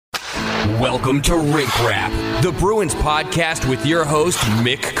Welcome to Rink Rap, the Bruins podcast with your host,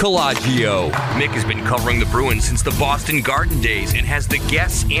 Mick Colagio. Mick has been covering the Bruins since the Boston Garden days and has the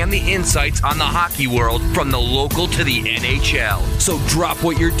guests and the insights on the hockey world from the local to the NHL. So drop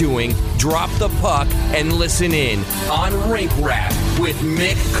what you're doing, drop the puck, and listen in on Rink Rap with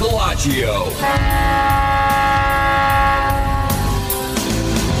Mick Colagio.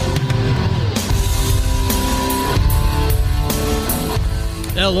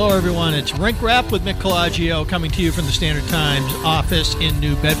 Hello, everyone. It's Rink Rap with Mick Colagio coming to you from the Standard Times office in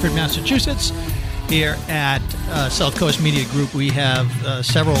New Bedford, Massachusetts. Here at South Coast Media Group, we have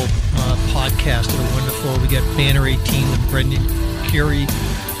several podcasts that are wonderful. We got Banner 18 with Brendan Curie,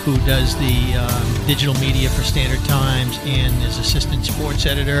 who does the digital media for Standard Times and is assistant sports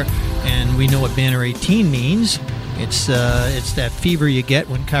editor. And we know what Banner 18 means. It's that fever you get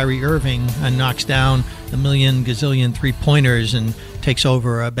when Kyrie Irving knocks down a million gazillion three-pointers and takes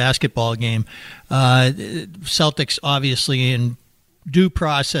over a basketball game. Celtics obviously in due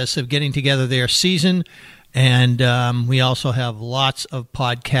process of getting together their season, and we also have lots of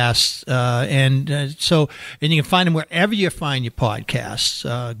podcasts, and you can find them wherever you find your podcasts,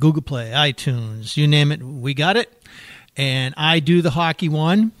 Google Play, iTunes, you name it, we got it. And I do the hockey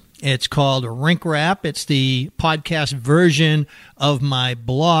one. It's called Rink Rap. It's the podcast version of my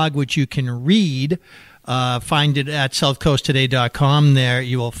blog, which you can read. Find it at southcoasttoday.com. There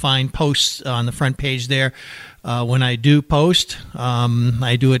you will find posts on the front page there. When I do post,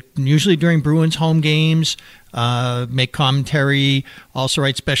 I do it usually during Bruins home games, make commentary, also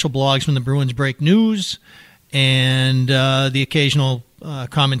write special blogs when the Bruins break news, and the occasional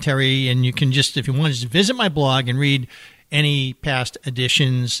commentary. And you can just, if you want, just visit my blog and read any past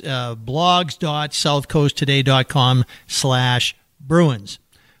editions, blogs.southcoasttoday.com/Bruins.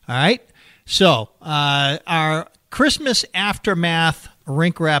 All right. So our Christmas Aftermath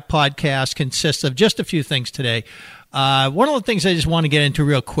Rink Rap podcast consists of just a few things today. One of the things I just want to get into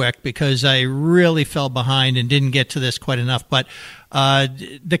real quick because I really fell behind and didn't get to this quite enough, but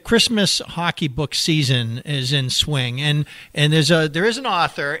the Christmas hockey book season is in swing, and there is an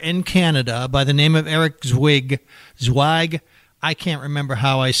author in Canada by the name of Eric Zweig. I can't remember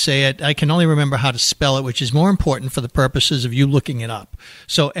how I say it. I can only remember how to spell it, which is more important for the purposes of you looking it up.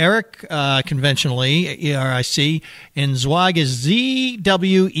 So Eric, conventionally, E-R-I-C, and Zweig is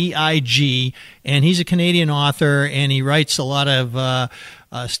Z-W-E-I-G, and he's a Canadian author, and he writes a lot of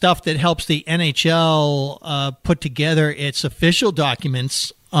stuff that helps the NHL put together its official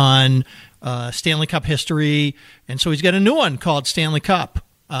documents on Stanley Cup history, and so he's got a new one called Stanley Cup.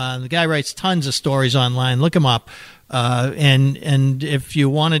 The guy writes tons of stories online. Look him up. And if you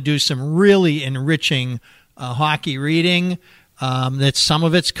want to do some really enriching hockey reading, that some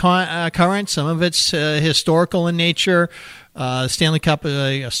of it's current, some of it's historical in nature. Stanley Cup,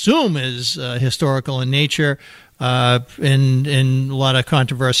 I assume, is historical in nature, and a lot of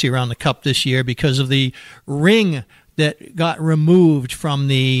controversy around the Cup this year because of the ring that got removed from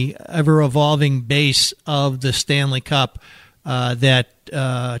the ever-evolving base of the Stanley Cup, that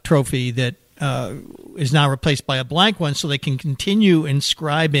trophy that is now replaced by a blank one so they can continue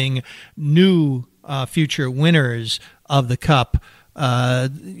inscribing new future winners of the Cup.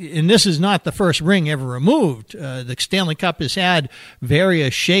 And this is not the first ring ever removed. The Stanley Cup has had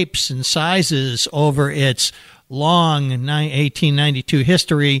various shapes and sizes over its long 1892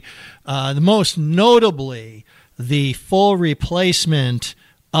 history, the most notably the full replacement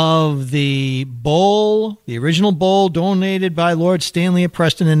of the bowl, the original bowl donated by Lord Stanley of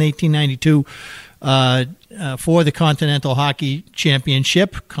Preston in 1892 for the Continental Hockey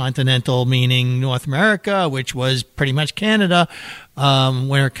Championship. Continental meaning North America, which was pretty much Canada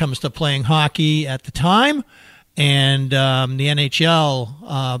when it comes to playing hockey at the time. And the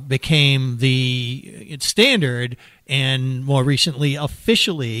NHL became the standard and more recently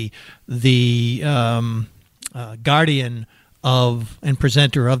officially the guardian of and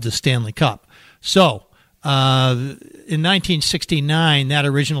presenter of the Stanley Cup. So, in 1969, that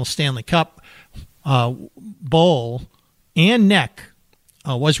original Stanley Cup bowl and neck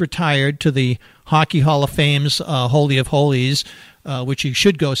was retired to the Hockey Hall of Fame's Holy of Holies, which you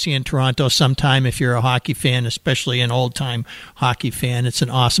should go see in Toronto sometime if you're a hockey fan, especially an old-time hockey fan. It's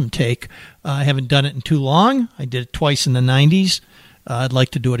an awesome take. I haven't done it in too long. I did it twice in the 90s. I'd like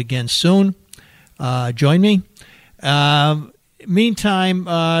to do it again soon. Join me. Meantime,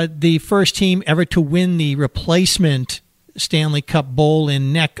 the first team ever to win the replacement Stanley Cup bowl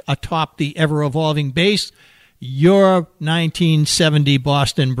in neck atop the ever-evolving base, your 1970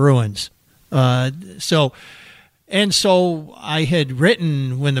 Boston Bruins. So I had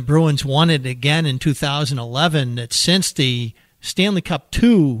written when the Bruins won it again in 2011 that since the Stanley Cup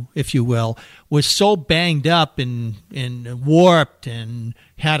II, if you will, was so banged up and warped and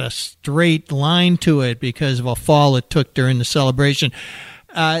had a straight line to it because of a fall it took during the celebration.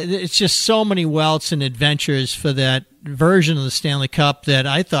 It's just so many welts and adventures for that version of the Stanley Cup that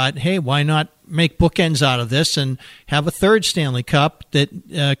I thought, hey, why not make bookends out of this and have a third Stanley Cup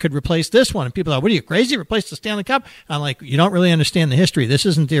that could replace this one? And people thought, what are you, crazy? Replace the Stanley Cup? I'm like, you don't really understand the history. This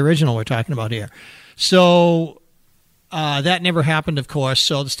isn't the original we're talking about here. So that never happened, of course.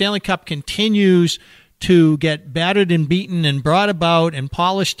 So the Stanley Cup continues to get battered and beaten and brought about and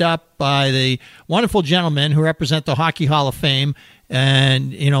polished up by the wonderful gentlemen who represent the Hockey Hall of Fame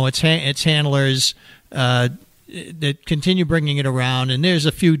and, its handlers that continue bringing it around. And there's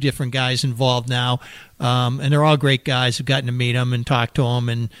a few different guys involved now, and they're all great guys. I've gotten to meet them and talk to them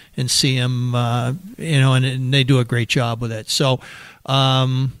and see them, and they do a great job with it. So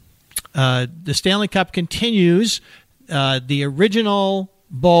the Stanley Cup continues. The original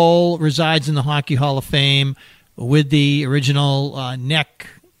bowl resides in the Hockey Hall of Fame with the original neck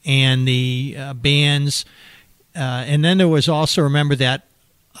and the bands. And then there was also, remember, that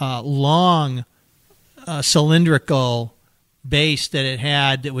long cylindrical base that it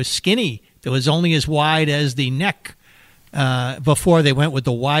had that was skinny, that was only as wide as the neck before they went with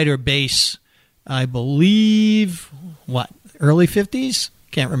the wider base, I believe, early 50s?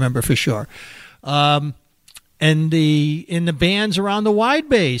 Can't remember for sure. And the bands around the wide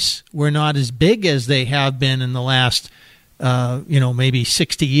base were not as big as they have been in the last, maybe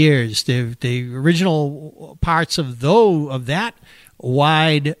 60 years. The original parts of that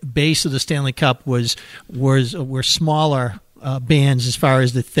wide base of the Stanley Cup were smaller bands as far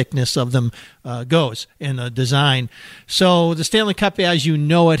as the thickness of them goes in the design. So the Stanley Cup, as you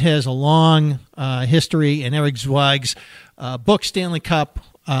know it, has a long history, and Eric Zweig's book, Stanley Cup,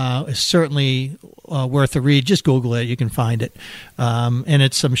 is certainly worth a read. Just Google it; you can find it, and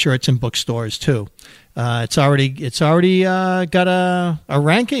I'm sure it's in bookstores too. It's already got a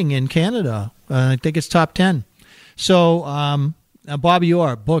ranking in Canada. I think it's top 10. So Bobby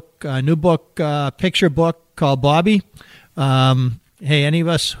Orr book, new book, picture book called Bobby. Hey, any of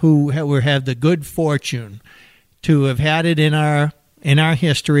us who have the good fortune to have had it in our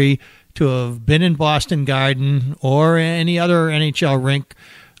history, to have been in Boston Garden or any other NHL rink,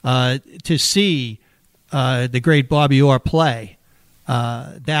 to see the great Bobby Orr play,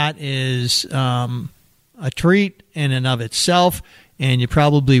 that is a treat in and of itself, and you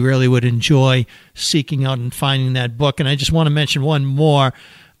probably really would enjoy seeking out and finding that book. And I just want to mention one more,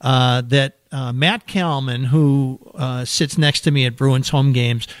 that Matt Kalman, who sits next to me at Bruins home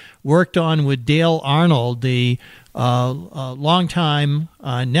games, worked on with Dale Arnold, the longtime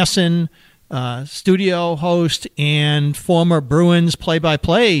NESN studio host and former Bruins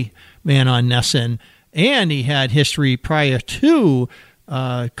play-by-play man on NESN, and he had history prior to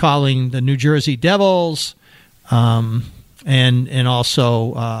calling the New Jersey Devils and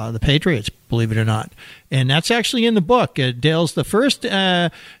also the Patriots, believe it or not. And that's actually in the book. Dale's the first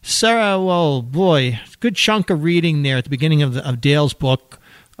good chunk of reading there at the beginning of Dale's book.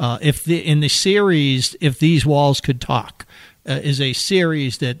 In the series, If These Walls Could Talk, is a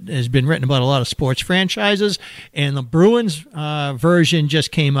series that has been written about a lot of sports franchises, and the Bruins version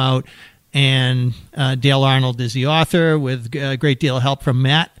just came out, and Dale Arnold is the author with a great deal of help from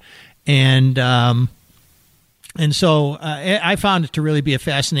Matt, and so I found it to really be a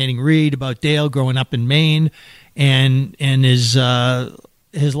fascinating read about Dale growing up in Maine and his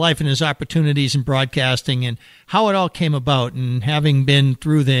life and his opportunities in broadcasting and how it all came about. And having been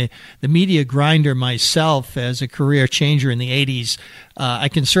through the media grinder myself as a career changer in the 80s, I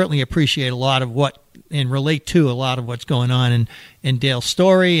can certainly appreciate a lot of and relate to a lot of what's going on in Dale's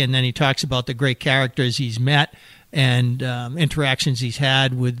story. And then he talks about the great characters he's met and interactions he's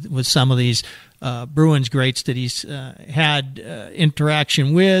had with some of these Bruins greats that he's had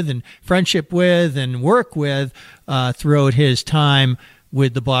interaction with and friendship with and work with throughout his time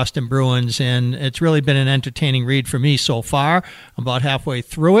with the Boston Bruins. And it's really been an entertaining read for me so far. I'm about halfway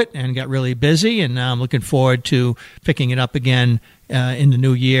through it and got really busy, and now I'm looking forward to picking it up again in the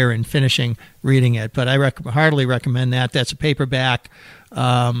new year and finishing reading it. But I heartily recommend that. That's a paperback,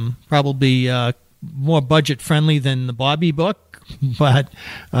 probably more budget-friendly than the Bobby book, but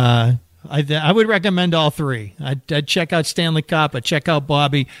I would recommend all three. I'd check out Stanley Cup. I'd check out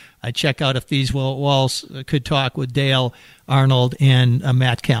Bobby. I'd check out If These Walls Could Talk with Dale Arnold and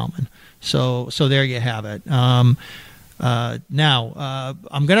Matt Kalman. So there you have it. Now,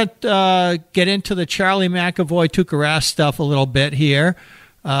 I'm going to get into the Charlie McAvoy, Tuukka Rask stuff a little bit here.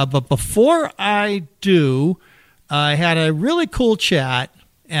 But before I do, I had a really cool chat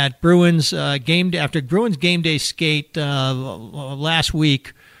at Bruins after Bruins game day skate last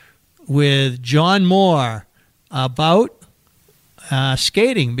week with John Moore about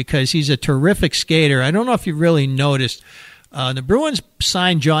skating, because he's a terrific skater. I don't know if you really noticed. The Bruins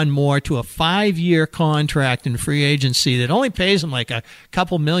signed John Moore to a 5-year contract in free agency that only pays him like a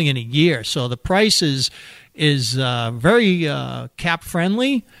couple million a year. So the price is very cap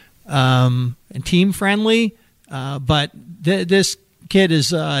friendly and team friendly. But this kid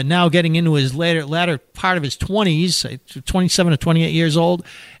is now getting into his latter part of his 20s, 27 or 28 years old.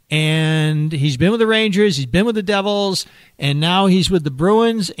 And he's been with the Rangers, he's been with the Devils, and now he's with the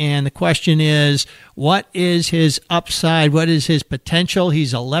Bruins. And the question is, what is his upside? What is his potential?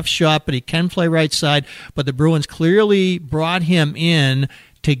 He's a left shot, but he can play right side. But the Bruins clearly brought him in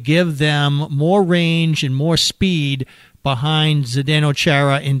to give them more range and more speed behind Zdeno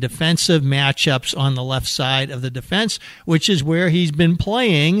Chara in defensive matchups on the left side of the defense, which is where he's been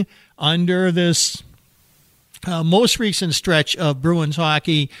playing under this most recent stretch of Bruins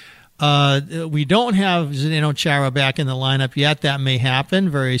hockey. We don't have Zdeno Chara back in the lineup yet. That may happen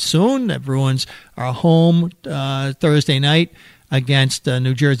very soon. The Bruins are home Thursday night against the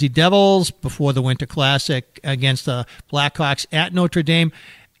New Jersey Devils before the Winter Classic against the Blackhawks at Notre Dame.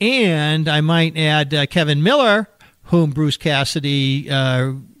 And I might add Kevin Miller, whom Bruce Cassidy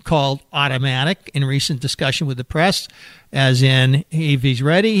called automatic in recent discussion with the press, as in, if he's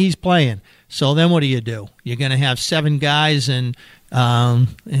ready, he's playing. So then what do? You're going to have 7 guys, and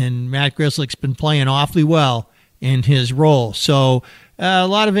Matt Grzelcyk's been playing awfully well in his role. So a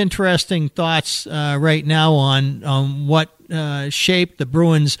lot of interesting thoughts right now on what shape the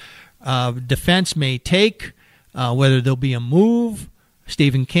Bruins' defense may take, whether there'll be a move.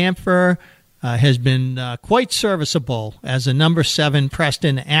 Steven Kampfer has been quite serviceable as a number 7 pressed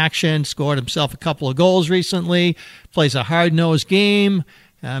into action, scored himself a couple of goals recently, plays a hard-nosed game,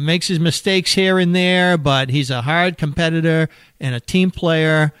 makes his mistakes here and there, but he's a hard competitor and a team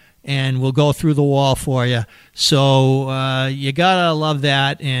player and will go through the wall for you. So you got to love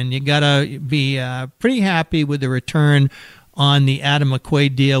that, and you got to be pretty happy with the return on the Adam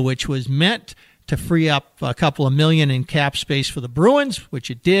McQuaid deal, which was meant to free up a couple of million in cap space for the Bruins,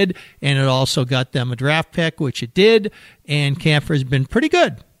 which it did, and it also got them a draft pick, which it did, and Kampfer's been pretty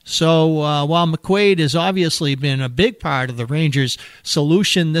good. So while McQuaid has obviously been a big part of the Rangers'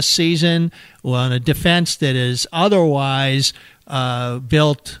 solution this season on a defense that is otherwise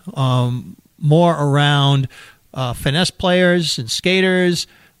built more around finesse players and skaters,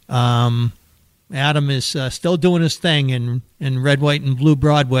 Adam is still doing his thing in red, white, and blue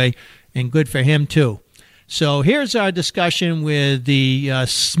Broadway, and good for him too. So here's our discussion with the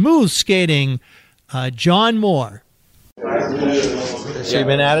smooth skating John Moore. So you've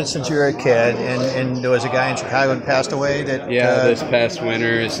been at it since you were a kid, and there was a guy in Chicago that passed away that... Yeah, this past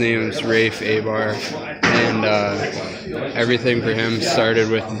winter. His name was Rafe Abar, and everything for him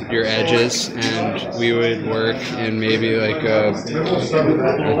started with your edges, and we would work in maybe like a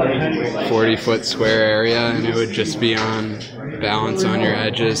 40-foot square area, and it would just be on balance on your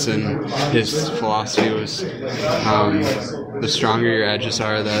edges, and his philosophy was the stronger your edges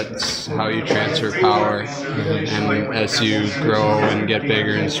are, that's how you transfer power. And as you grow and get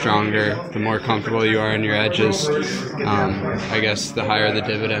bigger and stronger, the more comfortable you are in your edges, I guess the higher the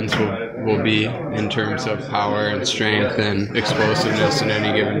dividends will be in terms of power and strength and explosiveness in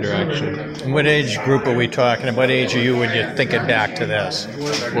any given direction. What age group are we talking about? What age are you when you're thinking back to this?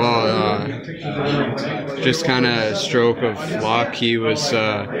 Well, just kind of stroke of luck. He was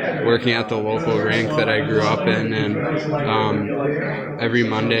working at the local rink that I grew up in, and every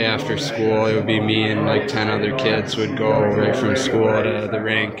Monday after school, it would be me and like 10 other kids would go right from school to the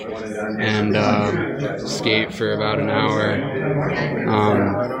rink and skate for about an hour.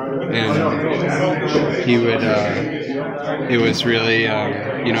 And he would, it was really,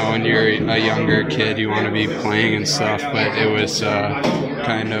 when you're a younger kid, you want to be playing and stuff, but it was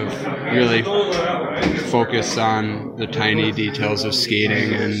kind of really focused on the tiny details of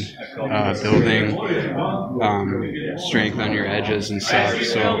skating and building strength on your edges and stuff.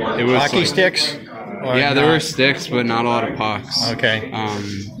 So it was hockey sticks? Yeah, there were sticks, but not a lot of pucks. Okay.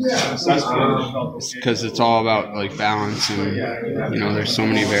 Because it's all about like balance, and there's so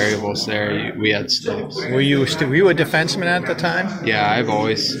many variables there. We had sticks. Were you a defenseman at the time? Yeah, I've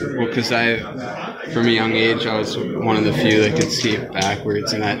always because from a young age, I was one of the few that could skate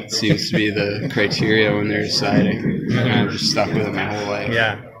backwards, and that seems to be the criteria when they're deciding. And I've just stuck with it my whole life.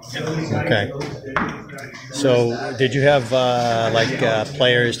 Yeah. Okay. So, did you have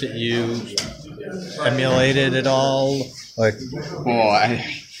players that you emulated at all? Well,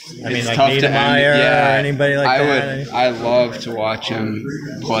 I mean, it's like tough to Niedermeyer or anybody like that? I love to watch him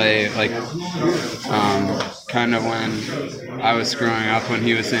play, like, kind of when I was growing up, when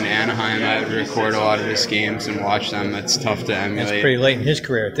he was in Anaheim, I would record a lot of his games and watch them. It's tough to emulate. That's pretty late in his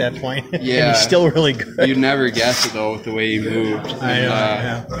career at that point. Yeah. And he's still really good. You'd never guess it, though, with the way he moved. I know,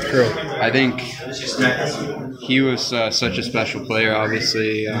 yeah, true. I think he was such a special player,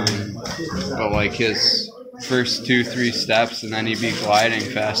 obviously, but like his first 2-3 steps, and then he'd be gliding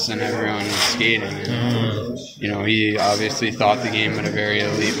faster than everyone was skating. And, you know, he obviously thought the game at a very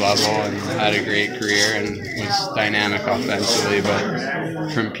elite level and had a great career and was dynamic offensively.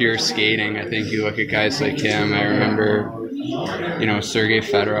 But from pure skating, I think you look at guys like him. I remember, you know, Sergei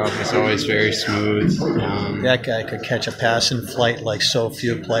Fedorov was always very smooth. That guy could catch a pass in flight like so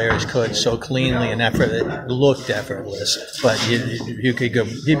few players could, so cleanly and it looked effortless. But you could go,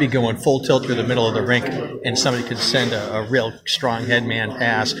 he'd be going full tilt through the middle of the rink, and somebody could send a real strong headman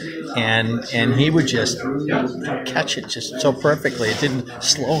pass, and he would just catch it just so perfectly. It didn't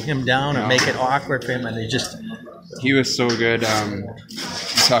slow him down or make it awkward for him, and he was so good.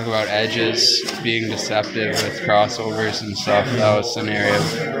 You talk about edges, being deceptive with crossovers and stuff. That was an area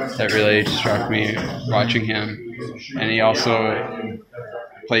that really struck me watching him. And he also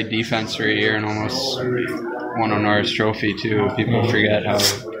played defense for a year and almost won a Norris Trophy too. People forget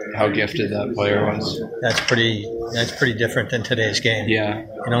how gifted that player was. That's pretty different than today's game. Yeah.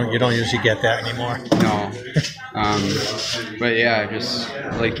 You don't usually get that anymore. No. But yeah, I just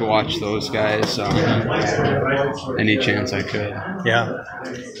like to watch those guys any chance I could. Yeah.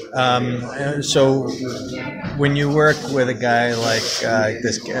 So when you work with a guy like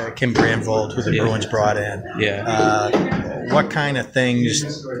this Kim Brandvold, who the Bruins brought in, what kind of things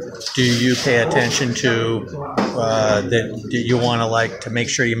do you pay attention to that you want to make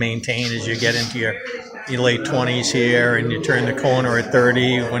sure you maintain as you get into your late 20s here and you turn the corner at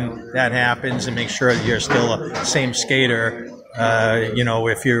 30 when that happens, and make sure that you're still a same skater,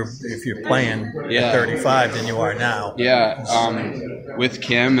 if you're playing at 35 than you are now? With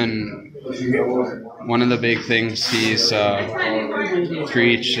Kim, and one of the big things he's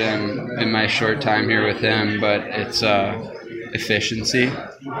preached in my short time here with him, but it's efficiency,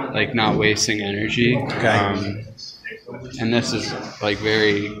 like not wasting energy. Okay. And this is like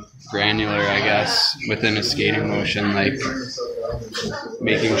very granular, I guess, within a skating motion, like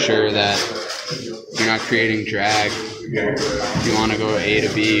making sure that you're not creating drag. If you want to go A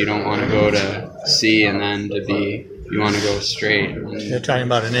to B, you don't want to go to C and then to B. You want to go straight. You're talking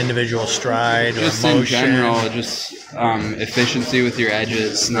about an individual stride or just motion? In general, just efficiency with your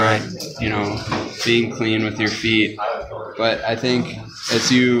edges, not, being clean with your feet. But I think, as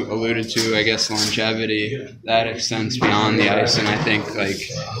you alluded to, I guess longevity, that extends beyond the ice, and I think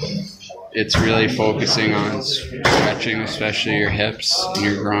it's really focusing on stretching, especially your hips and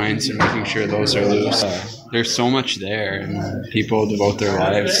your groins, and making sure those are loose. There's so much there, and people devote their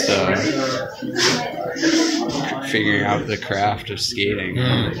lives to figuring out the craft of skating.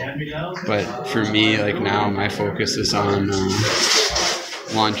 But for me, now my focus is on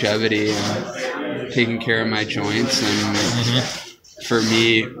longevity and taking care of my joints. And for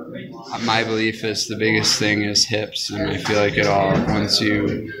me, my belief is the biggest thing is hips, and I feel like once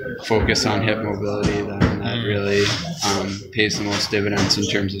you focus on hip mobility, then that really pays the most dividends in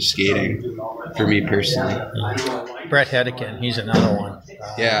terms of skating for me personally. Brett Hedican, he's another one.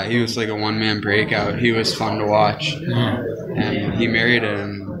 Yeah, he was like a one-man breakout. He was fun to watch. And he married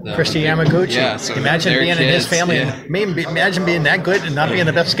Christy Yamaguchi. Yeah, so imagine being in his family. Yeah. And imagine being that good and not being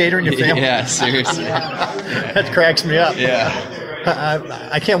the best skater in your family. Yeah, seriously. That cracks me up. Yeah.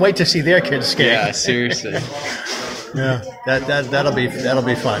 I can't wait to see their kids skate. Yeah, seriously. Yeah, that'll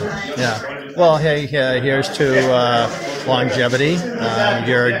be fun. Yeah. Well, hey, here's to longevity.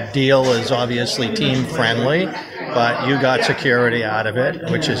 Your deal is obviously team friendly, but you got security out of it,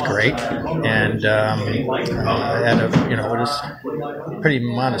 which is great. And what is pretty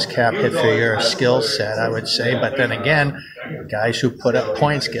modest cap hit for your skill set, I would say. But then again, guys who put up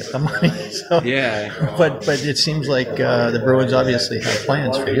points get the money. So, yeah. But it seems like the Bruins obviously have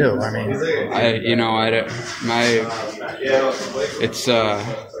plans for you. I mean,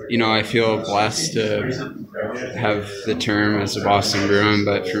 I feel blessed to have the term as a Boston Bruin,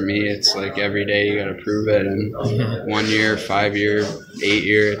 but for me, it's like every day you got to prove it. And 1 year, 5 year, 8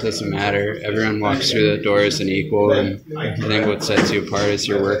 year, it doesn't matter. Everyone walks through the door as an equal, and I think what sets you apart is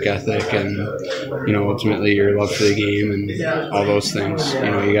your work ethic and, ultimately your love for the game and all those things.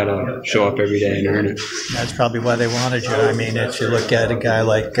 You got to show up every day and earn it. That's probably why they wanted you. I mean, if you look at a guy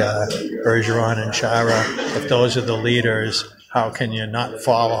like Bergeron and Chara, if those are the leaders, how can you not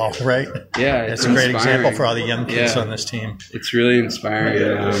follow, right? Yeah, it's a great example for all the young kids on this team. It's really inspiring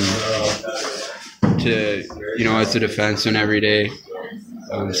to, as a defenseman every day,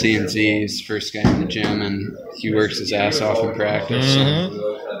 seeing Z's first guy in the gym, and he works his ass off in practice. And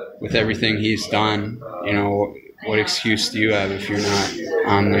with everything he's done, what excuse do you have if you're not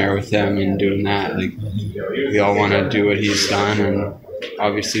on there with him and doing that? Like, we all want to do what he's done and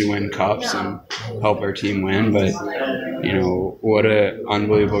obviously win cups and help our team win, but what an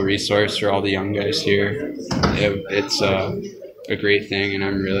unbelievable resource for all the young guys here. It's a great thing, and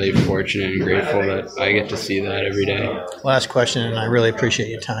I'm really fortunate and grateful that I get to see that every day. Last question, and I really appreciate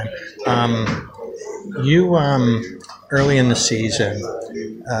your time. You early in the season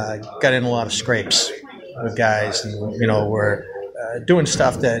got in a lot of scrapes with guys, and were doing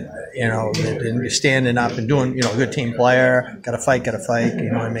stuff that and standing up and doing good team player, got to fight,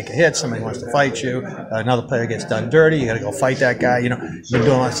 and make a hit. Somebody wants to fight you, another player gets done dirty, you got to go fight that guy. You've been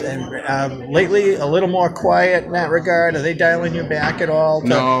doing lots. And lately a little more quiet in that regard. Are they dialing you back at all?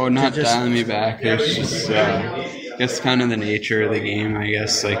 No, not dialing me back. There's just I guess kind of the nature of the game, I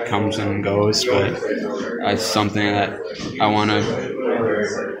guess, like, comes and goes, but it's something that I want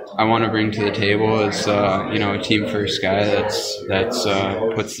to bring to the table as a team first guy that's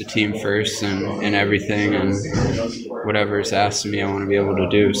puts the team first in everything, and whatever is asked of me, I want to be able to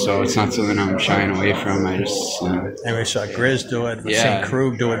do. So it's not something I'm shying away from. I just and we saw Grizz do it. We've seen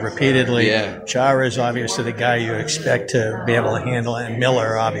Krug do it repeatedly. Yeah. Chara is obviously the guy you expect to be able to handle it, and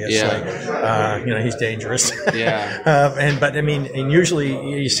Miller obviously. Yeah. He's dangerous. Yeah. And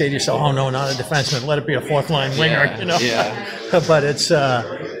usually you say to yourself, "Oh no, not a defenseman. Let it be a fourth line winger." Yeah. But it's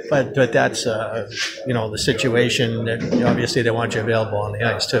but that's the situation that obviously they want you available on the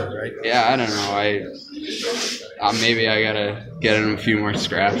ice too, right? Yeah, I don't know. Maybe I gotta get in a few more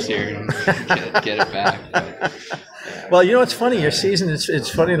scraps here and get it back. But, well, it's funny. Your season, it's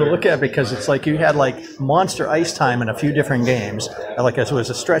funny to look at because it's like you had like monster ice time in a few different games. Like it was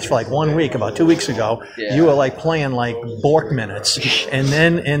a stretch for like 1 week, about 2 weeks ago. Yeah. You were like playing like Bork minutes, and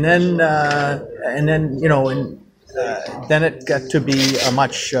then then it got to be a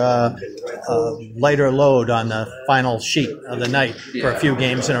much lighter load on the final sheet of the night for a few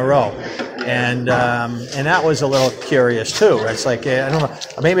games in a row. And that was a little curious too. It's like, I don't know,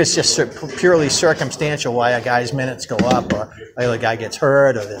 maybe it's just purely circumstantial why a guy's minutes go up, or the guy gets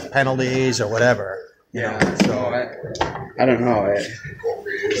hurt, or there's penalties, or whatever. I don't know.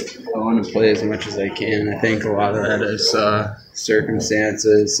 I want to play as much as I can. I think a lot of that is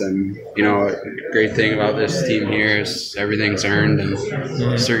circumstances, and a great thing about this team here is everything's earned, and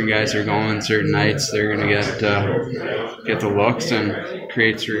certain guys are going certain nights, they're going to get the looks, and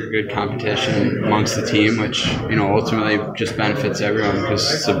creates a good competition amongst the team, which ultimately just benefits everyone,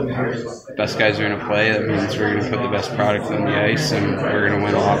 because the best guys are going to play. That means we're going to put the best product on the ice, and we're going to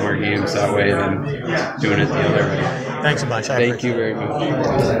win a lot more games that way than doing it the other way. Thanks a bunch. Thank you very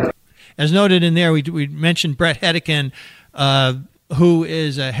much. As noted in there, we mentioned Bret Hedican, who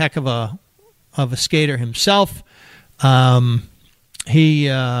is a heck of a skater himself. He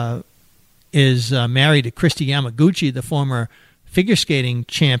is married to Christy Yamaguchi, the former figure skating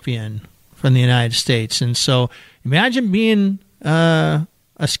champion from the United States. And so imagine being a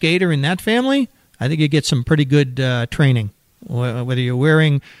skater in that family. I think you get some pretty good training, whether you're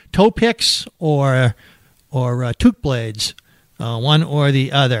wearing toe picks or toque blades, one or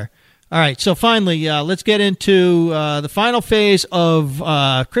the other. All right, so finally, let's get into the final phase of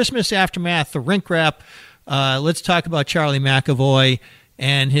Christmas Aftermath, the rink wrap. Let's talk about Charlie McAvoy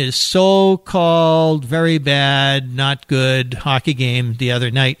and his so-called very bad, not good hockey game the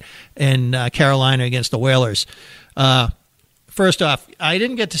other night in Carolina against the Whalers. First off, I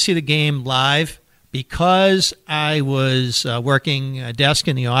didn't get to see the game live because I was working a desk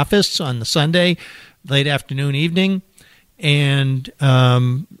in the office on the Sunday, late afternoon, evening. And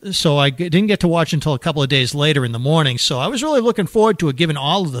so I didn't get to watch until a couple of days later in the morning. So I was really looking forward to it, given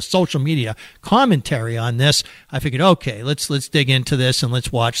all of the social media commentary on this. I figured, okay, let's dig into this and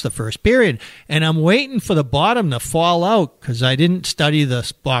let's watch the first period. And I'm waiting for the bottom to fall out because I didn't study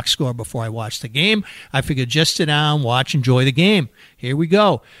the box score before I watched the game. I figured just sit down, watch, enjoy the game. Here we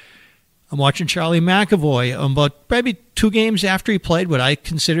go. I'm watching Charlie McAvoy about maybe 2 games after he played what I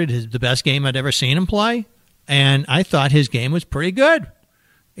considered the best game I'd ever seen him play. And I thought his game was pretty good.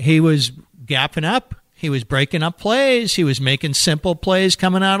 He was gapping up. He was breaking up plays. He was making simple plays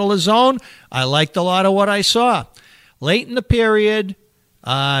coming out of the zone. I liked a lot of what I saw. Late in the period,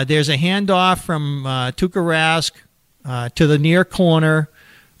 there's a handoff from Tuukka Rask to the near corner,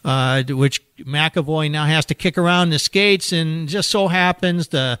 which McAvoy now has to kick around the skates, and just so happens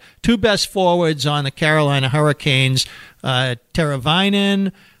the two best forwards on the Carolina Hurricanes,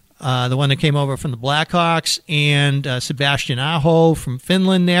 Teravainen, the one that came over from the Blackhawks, and Sebastian Aho from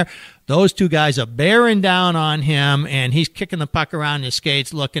Finland there. Those two guys are bearing down on him, and he's kicking the puck around his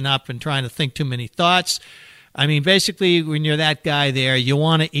skates, looking up and trying to think too many thoughts. I mean, basically, when you're that guy there, you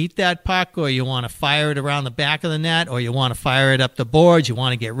want to eat that puck, or you want to fire it around the back of the net, or you want to fire it up the boards. You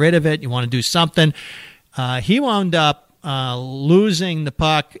want to get rid of it. You want to do something. He wound up losing the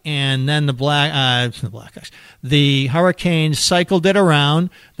puck, and then the Hurricanes cycled it around.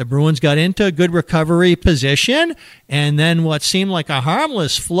 The Bruins got into a good recovery position, and then what seemed like a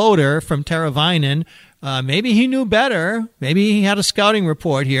harmless floater from Teravainen. Maybe he knew better. Maybe he had a scouting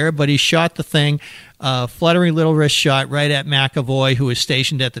report here, but he shot the thing, fluttering little wrist shot right at McAvoy, who was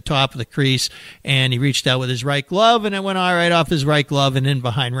stationed at the top of the crease, and he reached out with his right glove, and it went all right off his right glove and in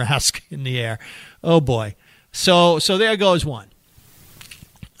behind Rask in the air. Oh, boy. So there goes one.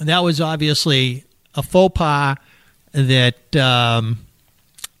 That was obviously a faux pas that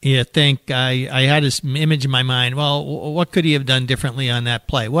you think I had this image in my mind. Well, what could he have done differently on that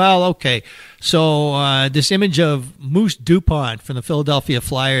play? Well, okay. So this image of Moose Dupont from the Philadelphia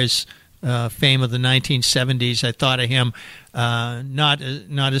Flyers fame of the 1970s, I thought of him not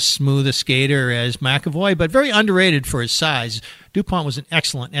as smooth a skater as McAvoy, but very underrated for his size. Dupont was an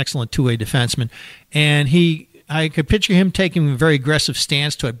excellent two-way defenseman, and I could picture him taking a very aggressive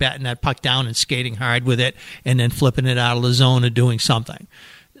stance to it, batting that puck down and skating hard with it, and then flipping it out of the zone and doing something.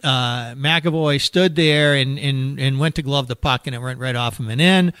 McAvoy stood there and went to glove the puck, and it went right off him and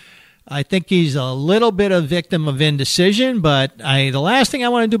in. I think he's a little bit a victim of indecision, but the last thing I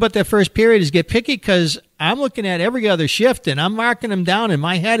want to do about that first period is get picky, because I'm looking at every other shift, and I'm marking them down in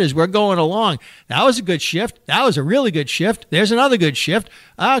my head as we're going along. That was a good shift. That was a really good shift. There's another good shift.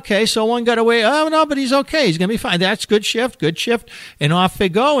 Okay, so one got away. Oh, no, but he's okay. He's going to be fine. That's good shift. And off they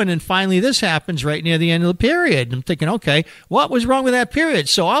go. And then finally this happens right near the end of the period. And I'm thinking, okay, what was wrong with that period?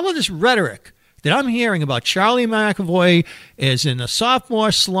 So all of this rhetoric that I'm hearing about Charlie McAvoy is in a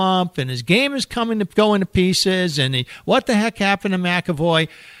sophomore slump, and his game is going to pieces, and what the heck happened to McAvoy?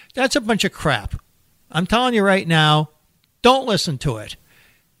 That's a bunch of crap. I'm telling you right now, don't listen to it.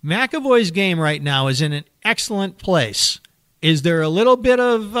 McAvoy's game right now is in an excellent place. Is there a little bit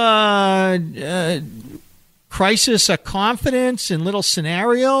of crisis of confidence in little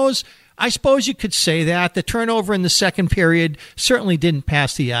scenarios? I suppose you could say that. The turnover in the second period certainly didn't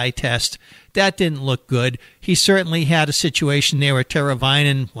pass the eye test. That didn't look good. He certainly had a situation there where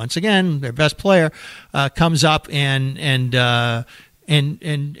Teravainen, once again, their best player, comes up and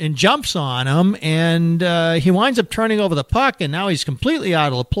jumps on him, and he winds up turning over the puck, and now he's completely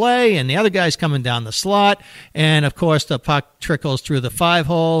out of the play, and the other guy's coming down the slot, and of course the puck trickles through the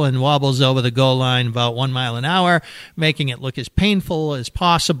 5-hole and wobbles over the goal line about 1 mile an hour, making it look as painful as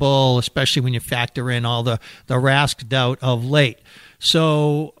possible, especially when you factor in all the Rask doubt of late.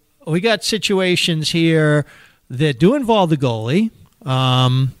 So we got situations here that do involve the goalie.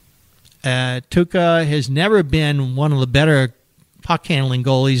 Tuukka has never been one of the better puck-handling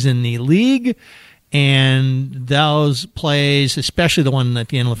goalies in the league, and those plays, especially the one at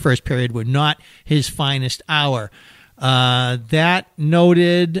the end of the first period, were not his finest hour. That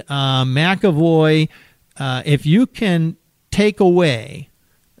noted, McAvoy, if you can take away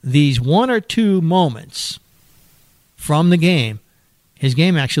these one or two moments from the game, his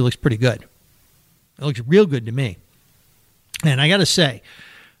game actually looks pretty good. It looks real good to me. And I got to say,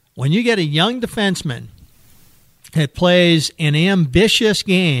 when you get a young defenseman that plays an ambitious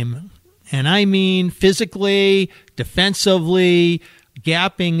game, and I mean physically, defensively,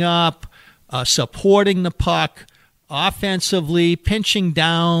 gapping up, supporting the puck, offensively, pinching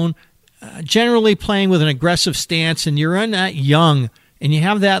down, generally playing with an aggressive stance, and you're in that young, and you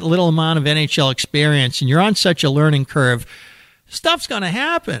have that little amount of NHL experience, and you're on such a learning curve, stuff's going to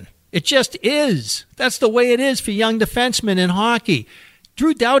happen. It just is. That's the way it is for young defensemen in hockey.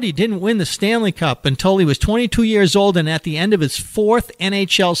 Drew Doughty didn't win the Stanley Cup until he was 22 years old and at the end of his fourth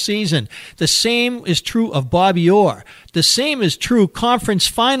NHL season. The same is true of Bobby Orr. The same is true conference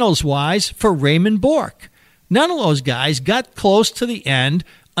finals-wise for Raymond Bourque. None of those guys got close to the end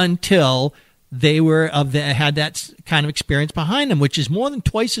until they had that kind of experience behind them, which is more than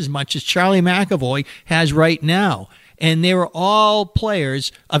twice as much as Charlie McAvoy has right now. And they were all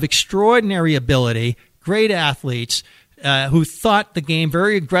players of extraordinary ability, great athletes, who thought the game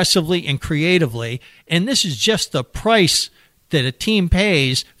very aggressively and creatively. And this is just the price that a team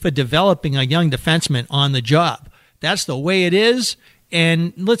pays for developing a young defenseman on the job. That's the way it is.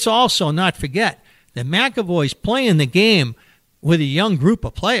 And let's also not forget that McAvoy's playing the game with a young group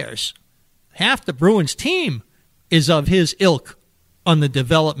of players. half the Bruins team is of his ilk on the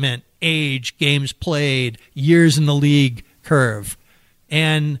development, age, games played, years in the league curve.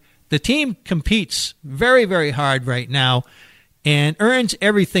 And the team competes very, very hard right now and earns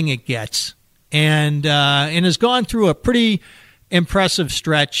everything it gets, and has gone through a pretty impressive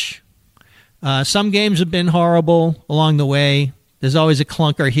stretch. Some games have been horrible along the way. There's always a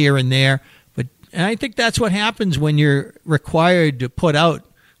clunker here and there. But I think that's what happens when you're required to put out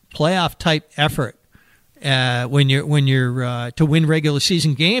playoff-type effort. When you're to win regular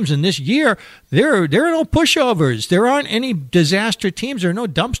season games, and this year there are no pushovers. There aren't any disaster teams. There are no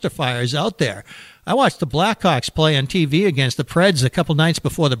dumpster fires out there. I watched the Blackhawks play on TV against the Preds a couple nights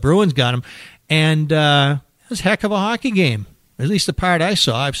before the Bruins got them, and it was a heck of a hockey game. At least the part I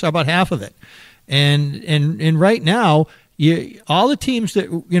saw about half of it. And right now, all the teams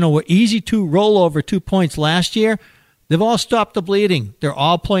that were easy to roll over 2 points last year, they've all stopped the bleeding. They're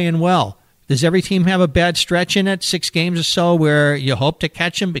all playing well. Does every team have a bad stretch in it, 6 games or so, where you hope to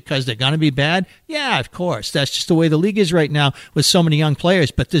catch them because they're going to be bad? Yeah, of course. That's just the way the league is right now with so many young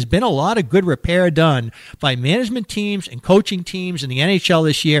players. But there's been a lot of good repair done by management teams and coaching teams in the NHL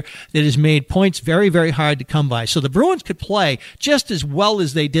this year that has made points very, very hard to come by. So the Bruins could play just as well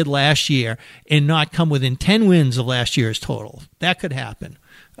as they did last year and not come within 10 wins of last year's total. That could happen.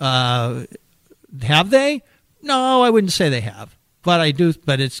 Have they? No, I wouldn't say they have. But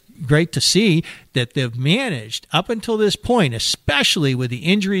it's great to see that they've managed up until this point, especially with the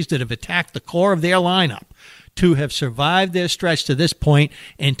injuries that have attacked the core of their lineup, to have survived their stretch to this point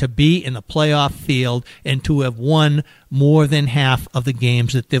and to be in the playoff field and to have won more than half of the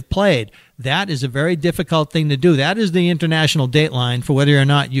games that they've played. That is a very difficult thing to do. That is the international dateline for whether or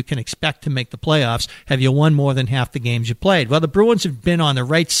not you can expect to make the playoffs. Have you won more than half the games you played? Well, the Bruins have been on the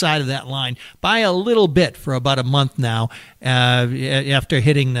right side of that line by a little bit for about a month now, after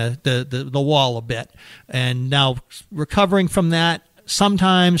hitting the wall a bit. And now recovering from that,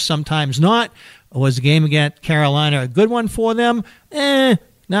 sometimes not. Was the game against Carolina a good one for them?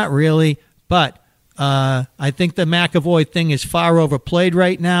 Not really. But I think the McAvoy thing is far overplayed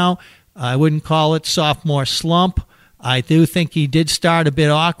right now. I wouldn't call it sophomore slump. I do think he did start a bit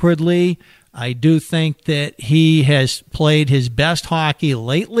awkwardly. I do think that he has played his best hockey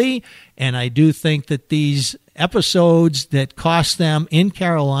lately, and I do think that these episodes that cost them in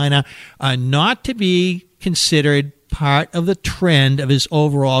Carolina are not to be considered part of the trend of his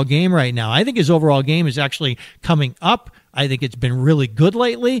overall game right now. I think his overall game is actually coming up. I think it's been really good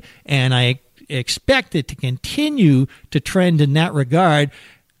lately, and I expect it to continue to trend in that regard.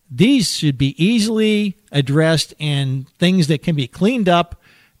 These should be easily addressed and things that can be cleaned up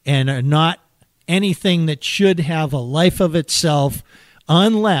and are not anything that should have a life of itself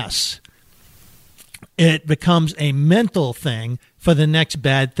unless it becomes a mental thing for the next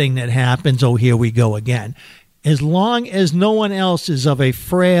bad thing that happens. Oh, here we go again. As long as no one else is of a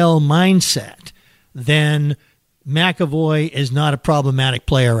frail mindset, then McAvoy is not a problematic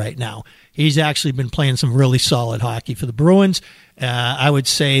player right now. He's actually been playing some really solid hockey for the Bruins. I would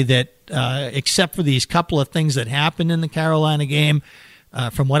say that except for these couple of things that happened in the Carolina game,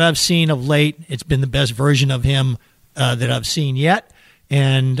 from what I've seen of late, it's been the best version of him that I've seen yet.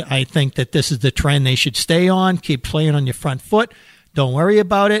 And I think that this is the trend they should stay on. Keep playing on your front foot. Don't worry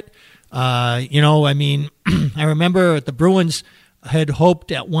about it. I remember the Bruins had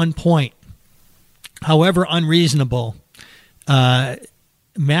hoped at one point, however unreasonable, Matt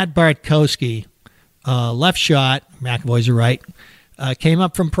Bartkowski, left shot, McAvoy's right, came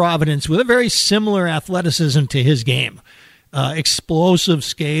up from Providence with a very similar athleticism to his game. Explosive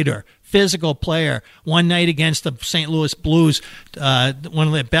skater, physical player. One night against the St. Louis Blues, one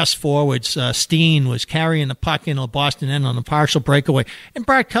of their best forwards, Steen, was carrying the puck in the Boston end on a partial breakaway. And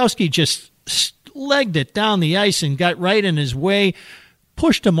Bartkowski just legged it down the ice and got right in his way,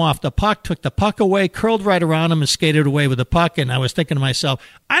 pushed him off the puck, took the puck away, curled right around him, and skated away with the puck. And I was thinking to myself,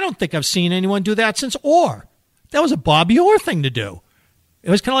 I don't think I've seen anyone do that since Orr. That was a Bobby Orr thing to do. It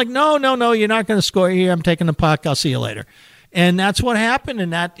was kind of like, no, you're not going to score here. I'm taking the puck. I'll see you later. And that's what happened in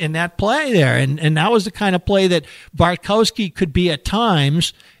that play there. And that was the kind of play that Bartkowski could be at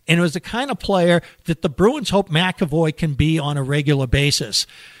times, and it was the kind of player that the Bruins hope McAvoy can be on a regular basis.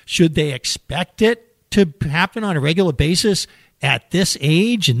 Should they expect it to happen on a regular basis at this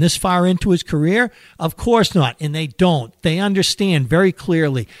age and this far into his career? Of course not, and they don't. They understand very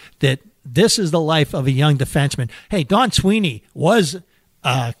clearly that this is the life of a young defenseman. Hey, Don Sweeney was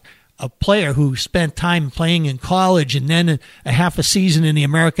a player who spent time playing in college and then a half a season in the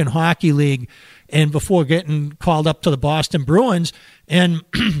American Hockey League, and before getting called up to the Boston Bruins, and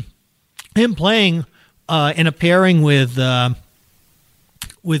him playing in a pairing with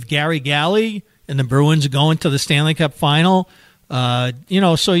with Gary Galley and the Bruins going to the Stanley Cup final.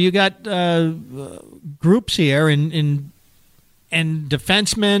 So you got groups here and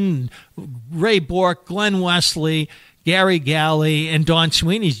defensemen, Ray Bourque, Glenn Wesley, Gary Galley, and Don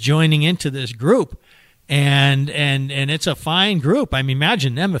Sweeney's joining into this group. And it's a fine group. I mean,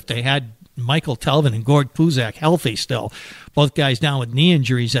 imagine them if they had Michael Telvin and Gord Kluzak healthy still. Both guys down with knee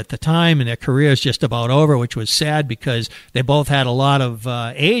injuries at the time, and their careers just about over, which was sad because they both had a lot of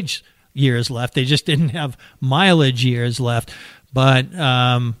age years left. They just didn't have mileage years left. But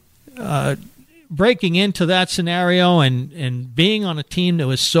breaking into that scenario and being on a team that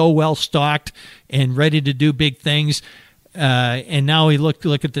was so well stocked and ready to do big things, and now we look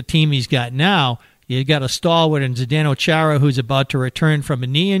at the team he's got now. You got a stalwart in Zdeno Chara who's about to return from a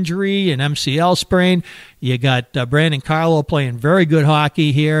knee injury, an MCL sprain. You got Brandon Carlo playing very good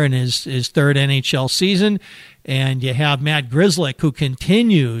hockey here in his third NHL season, and you have Matt Grzelcyk who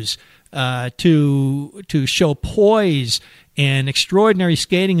continues to show poise and extraordinary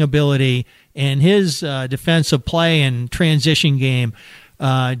skating ability in his defensive play and transition game.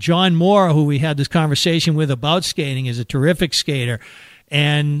 John Moore, who we had this conversation with about skating, is a terrific skater.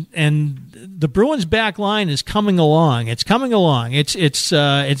 And the Bruins back line is coming along. It's coming along. It's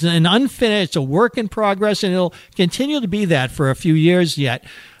an unfinished, it's a work in progress, and it'll continue to be that for a few years yet.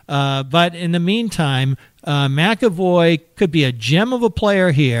 But in the meantime, McAvoy could be a gem of a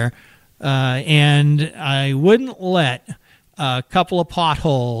player here, and I wouldn't let a couple of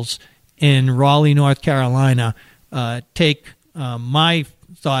potholes in Raleigh, North Carolina, take my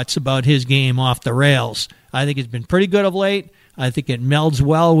thoughts about his game off the rails. I think it's been pretty good of late. I think it melds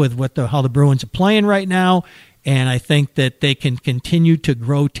well with how the Bruins are playing right now, and I think that they can continue to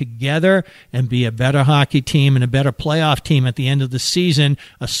grow together and be a better hockey team and a better playoff team at the end of the season,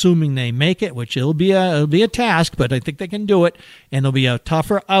 assuming they make it, which it'll be a task, but I think they can do it, and they'll be a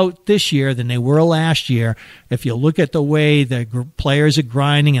tougher out this year than they were last year. If you look at the way the players are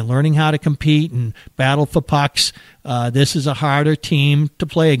grinding and learning how to compete and battle for pucks, this is a harder team to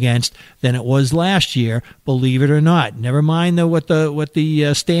play against than it was last year, believe it or not. Never mind what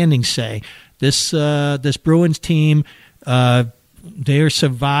the standings say. This Bruins team, they are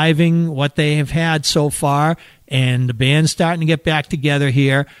surviving what they have had so far, and the band's starting to get back together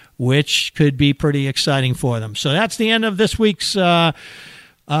here, which could be pretty exciting for them. So that's the end of this week's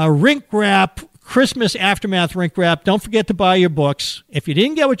Rink Wrap, Christmas Aftermath Rink Wrap. Don't forget to buy your books. If you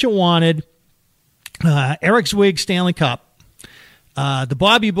didn't get what you wanted, Eric Zweig Stanley Cup, the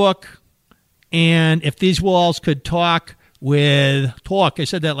Bobby book, and If These Walls Could Talk I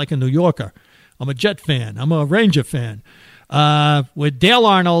said that like a New Yorker. I'm a Jet fan. I'm a Ranger fan. With Dale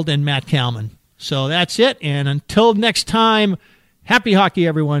Arnold and Matt Kalman. So that's it. And until next time, happy hockey,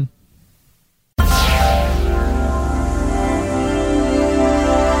 everyone.